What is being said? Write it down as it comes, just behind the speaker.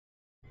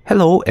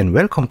Hello and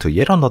welcome to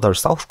yet another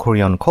South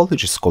Korean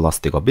College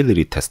Scholastic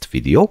Ability Test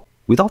video.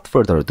 Without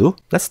further ado,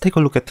 let's take a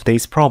look at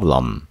today's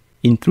problem.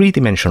 In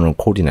three-dimensional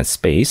coordinate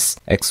space,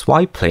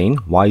 xy plane,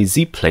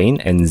 yz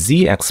plane, and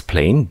zx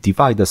plane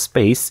divide the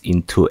space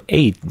into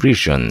 8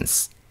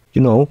 regions.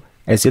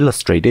 As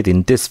illustrated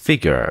in this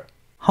figure.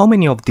 How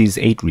many of these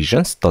 8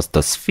 regions does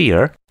the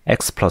sphere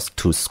x plus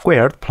 2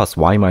 squared plus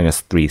y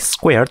minus 3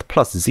 squared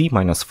plus z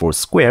minus 4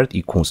 squared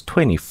equals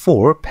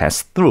 24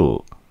 pass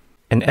through?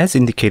 And as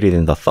indicated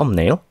in the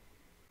thumbnail,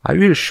 I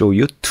will show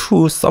you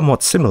two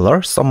somewhat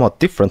similar, somewhat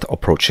different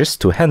approaches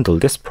to handle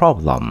this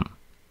problem.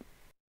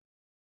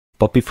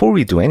 But before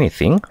we do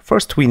anything,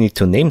 first we need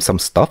to name some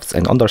stuffs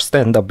and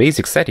understand the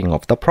basic setting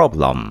of the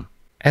problem.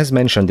 As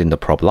mentioned in the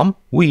problem,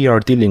 we are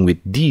dealing with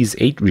these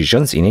 8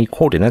 regions in a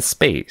coordinate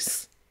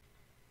space.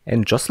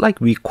 And just like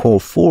we call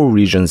 4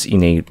 regions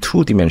in a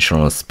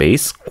 2-dimensional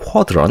space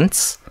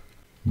quadrants,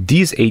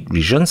 these 8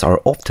 regions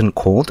are often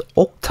called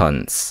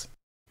octants.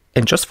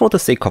 And just for the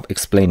sake of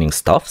explaining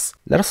stuffs,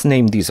 let us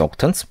name these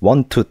octants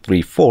 1, 2,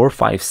 3, 4,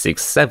 5,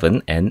 6,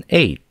 7, and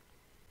 8.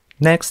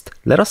 Next,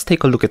 let us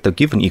take a look at the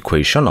given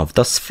equation of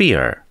the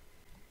sphere.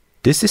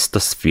 This is the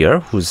sphere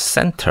whose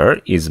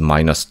center is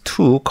minus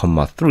 2,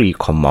 3,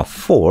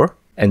 4,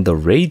 and the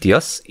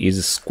radius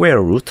is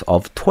square root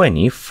of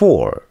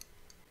 24.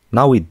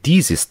 Now with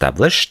these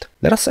established,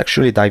 let us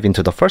actually dive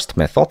into the first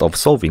method of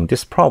solving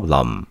this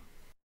problem.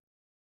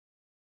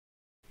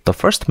 The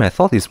first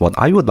method is what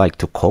I would like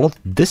to call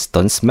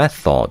distance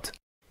method.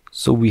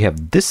 So we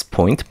have this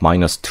point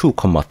minus 2,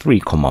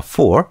 3,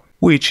 4,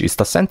 which is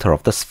the center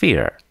of the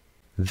sphere.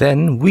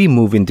 Then we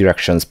move in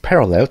directions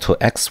parallel to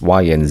x,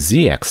 y, and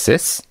z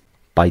axis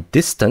by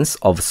distance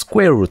of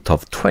square root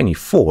of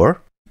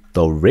 24,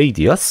 the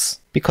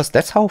radius, because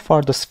that's how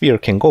far the sphere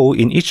can go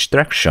in each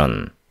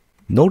direction.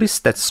 Notice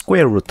that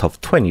square root of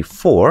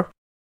 24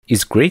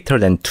 is greater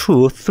than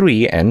 2,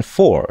 3, and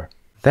 4.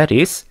 That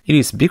is, it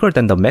is bigger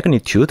than the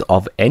magnitude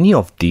of any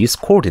of these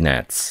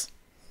coordinates.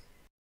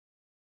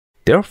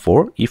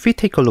 Therefore, if we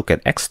take a look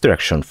at x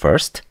direction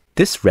first,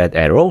 this red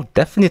arrow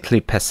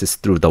definitely passes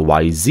through the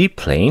yz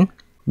plane,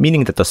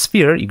 meaning that the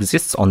sphere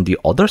exists on the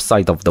other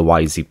side of the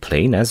yz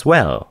plane as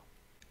well.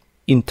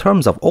 In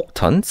terms of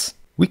octants,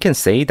 we can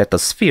say that the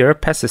sphere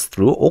passes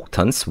through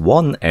octants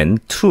 1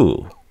 and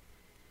 2.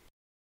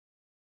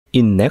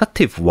 In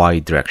negative y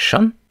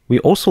direction, we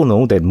also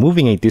know that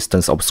moving a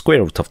distance of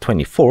square root of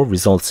 24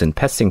 results in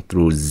passing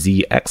through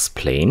zx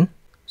plane,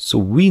 so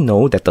we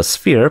know that the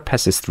sphere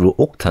passes through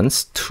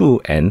octants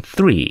 2 and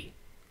 3.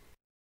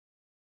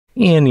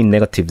 And in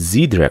negative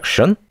z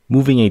direction,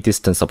 moving a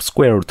distance of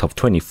square root of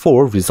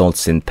 24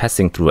 results in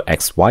passing through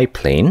xy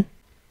plane,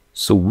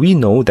 so we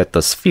know that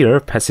the sphere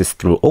passes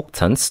through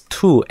octants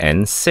 2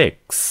 and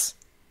 6.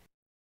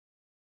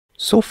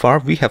 So far,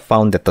 we have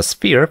found that the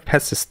sphere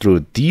passes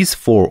through these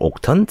 4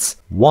 octants,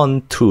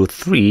 1, 2,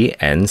 3,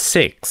 and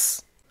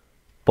 6.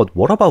 But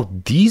what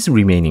about these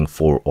remaining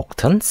 4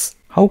 octants?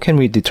 How can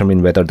we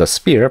determine whether the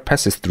sphere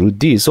passes through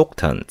these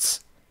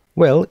octants?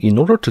 Well, in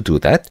order to do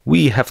that,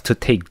 we have to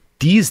take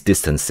these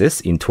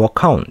distances into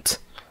account.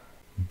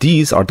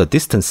 These are the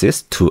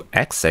distances to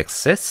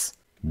x-axis,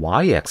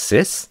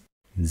 y-axis,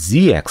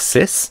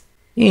 z-axis,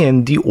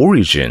 and the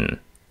origin.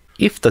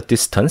 If the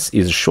distance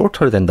is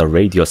shorter than the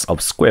radius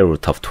of square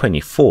root of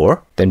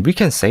 24, then we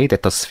can say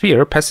that the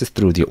sphere passes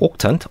through the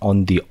octant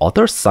on the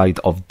other side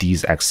of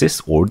these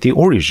axes or the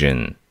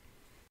origin.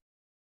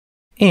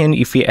 And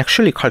if we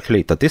actually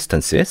calculate the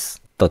distances,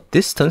 the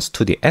distance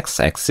to the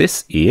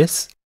x-axis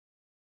is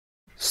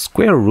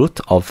square root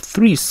of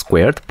 3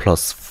 squared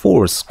plus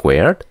 4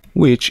 squared,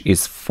 which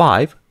is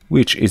 5,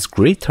 which is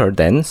greater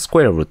than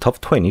square root of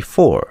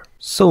 24.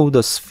 So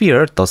the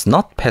sphere does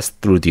not pass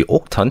through the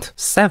octant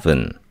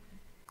 7.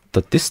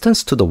 The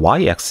distance to the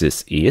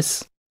y-axis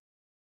is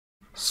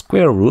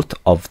square root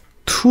of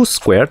 2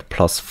 squared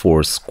plus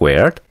 4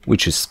 squared,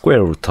 which is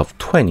square root of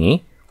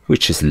 20,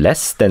 which is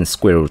less than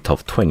square root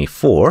of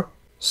 24.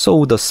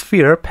 So the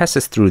sphere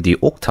passes through the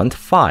octant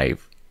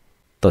 5.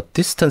 The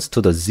distance to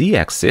the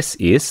z-axis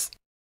is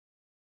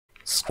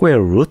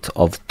square root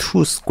of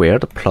 2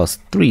 squared plus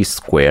 3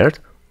 squared,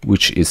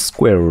 which is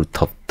square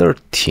root of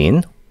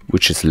 13,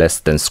 which is less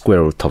than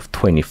square root of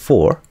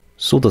 24.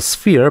 So the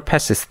sphere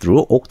passes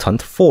through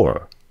octant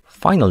 4.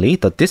 Finally,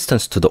 the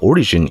distance to the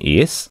origin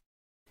is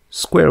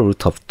square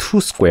root of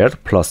 2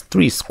 squared plus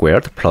 3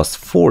 squared plus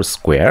 4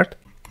 squared,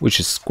 which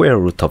is square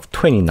root of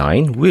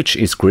 29, which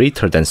is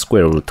greater than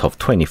square root of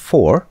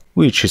 24,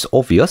 which is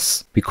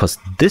obvious because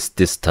this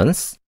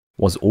distance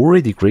was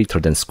already greater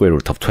than square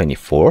root of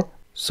 24,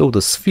 so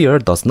the sphere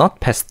does not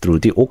pass through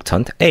the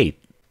octant 8.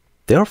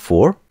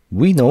 Therefore,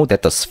 we know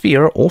that the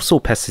sphere also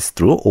passes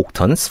through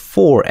octants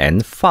 4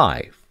 and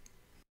 5.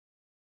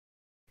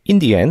 In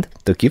the end,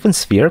 the given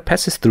sphere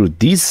passes through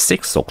these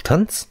 6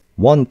 octants,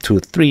 1, 2,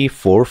 3,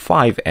 4,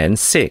 5, and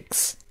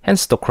 6.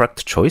 Hence the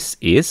correct choice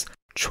is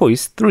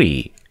choice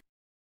 3.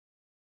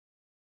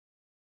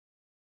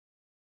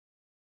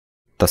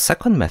 The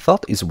second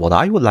method is what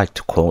I would like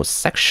to call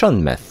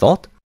section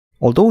method,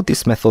 although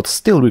this method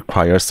still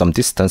requires some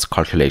distance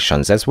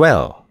calculations as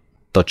well.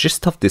 The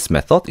gist of this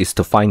method is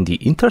to find the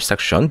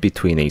intersection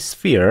between a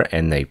sphere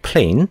and a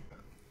plane,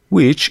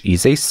 which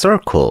is a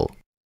circle.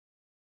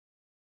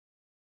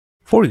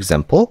 For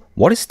example,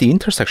 what is the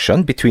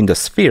intersection between the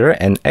sphere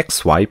and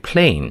xy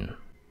plane?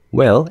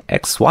 Well,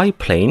 xy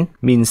plane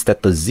means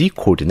that the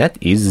z-coordinate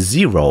is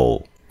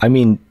 0. I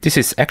mean, this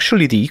is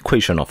actually the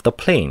equation of the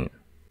plane.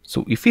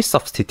 So if we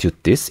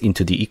substitute this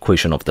into the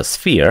equation of the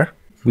sphere,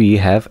 we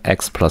have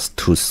x plus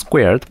 2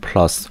 squared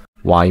plus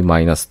y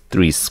minus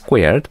 3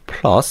 squared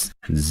plus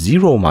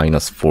 0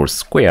 minus 4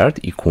 squared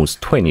equals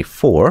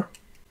 24.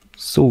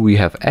 So we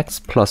have x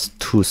plus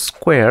 2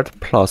 squared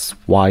plus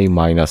y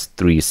minus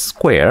 3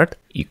 squared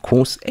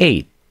equals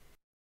 8.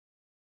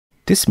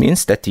 This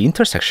means that the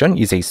intersection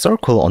is a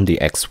circle on the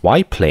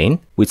xy plane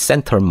with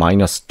center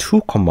minus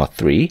 2,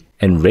 3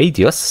 and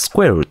radius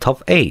square root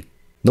of 8.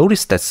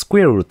 Notice that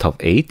square root of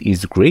 8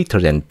 is greater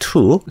than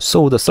 2,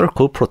 so the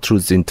circle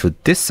protrudes into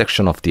this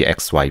section of the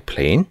xy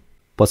plane.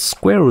 But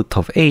square root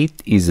of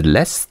 8 is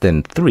less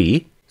than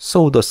 3,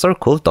 so the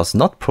circle does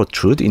not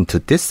protrude into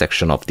this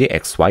section of the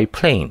xy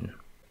plane.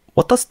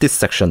 What does this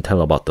section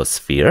tell about the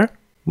sphere?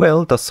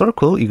 Well, the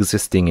circle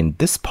existing in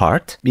this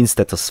part means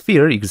that the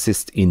sphere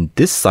exists in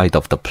this side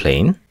of the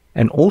plane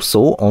and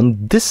also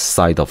on this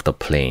side of the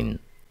plane.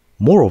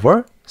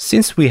 Moreover,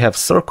 since we have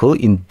circle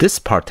in this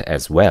part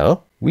as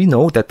well, we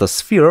know that the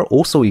sphere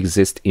also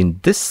exists in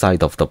this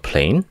side of the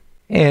plane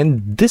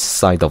and this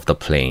side of the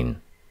plane.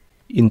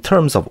 In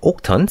terms of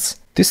octants,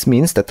 this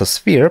means that the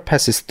sphere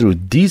passes through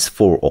these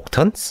 4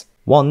 octants,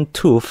 1,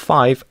 2,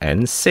 5,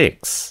 and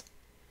 6.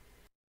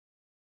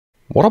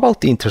 What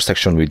about the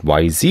intersection with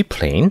yz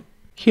plane?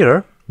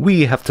 Here,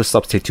 we have to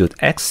substitute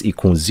x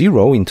equals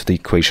 0 into the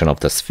equation of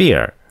the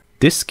sphere.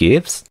 This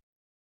gives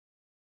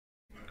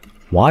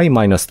y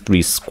minus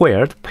 3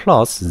 squared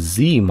plus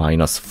z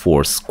minus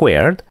 4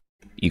 squared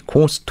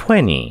equals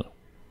 20.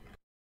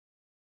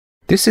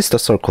 This is the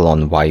circle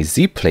on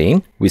yz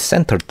plane with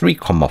center 3,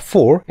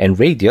 4 and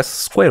radius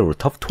square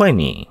root of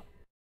 20.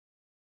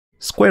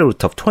 Square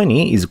root of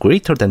 20 is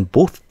greater than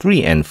both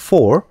 3 and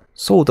 4,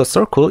 so the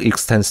circle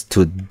extends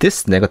to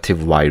this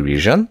negative y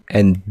region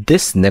and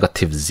this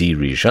negative z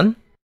region.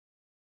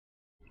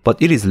 But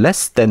it is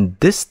less than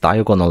this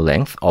diagonal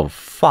length of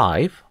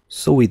 5,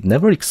 so it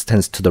never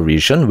extends to the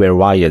region where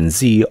y and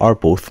z are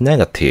both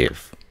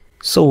negative.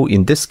 So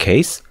in this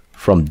case,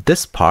 from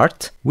this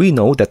part, we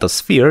know that the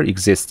sphere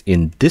exists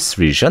in this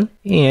region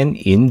and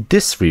in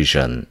this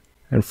region.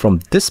 And from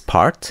this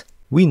part,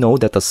 we know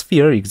that the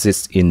sphere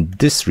exists in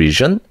this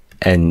region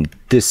and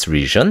this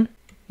region.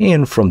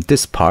 And from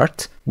this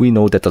part, we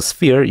know that the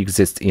sphere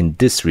exists in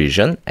this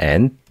region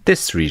and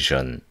this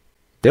region.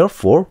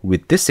 Therefore,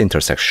 with this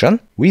intersection,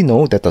 we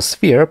know that the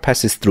sphere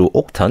passes through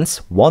octants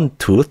 1,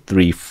 2,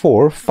 3,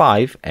 4,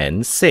 5,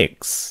 and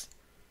 6.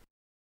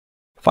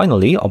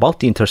 Finally, about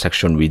the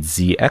intersection with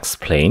zx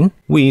plane,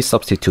 we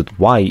substitute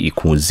y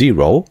equals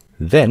 0.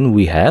 Then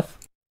we have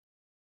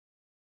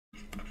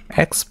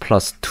x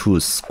plus 2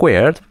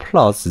 squared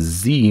plus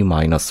z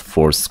minus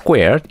 4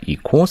 squared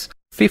equals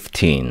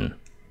 15.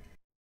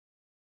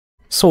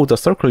 So the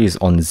circle is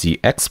on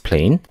zx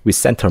plane with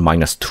center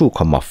minus 2,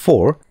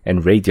 4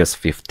 and radius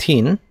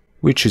 15,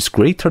 which is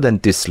greater than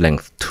this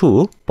length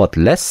 2, but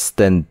less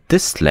than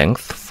this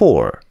length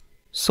 4.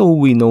 So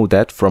we know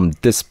that from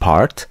this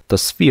part, the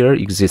sphere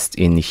exists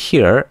in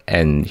here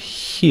and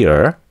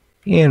here,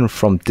 and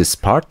from this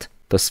part,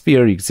 the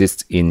sphere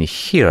exists in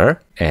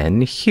here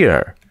and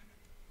here.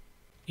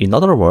 In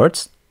other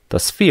words, the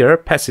sphere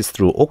passes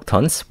through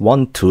octants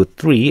 1, 2,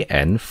 3,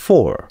 and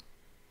 4.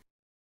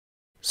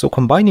 So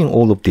combining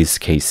all of these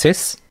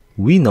cases,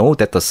 we know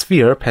that the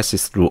sphere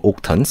passes through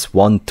octants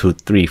 1, 2,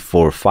 3,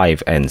 4,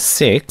 5, and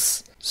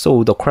 6,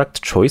 so the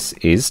correct choice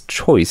is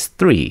choice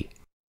 3.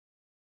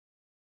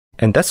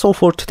 And that's all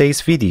for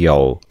today's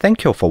video.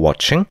 Thank you for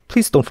watching.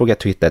 Please don't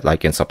forget to hit that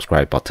like and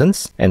subscribe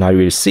buttons, and I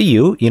will see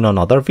you in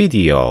another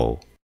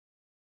video.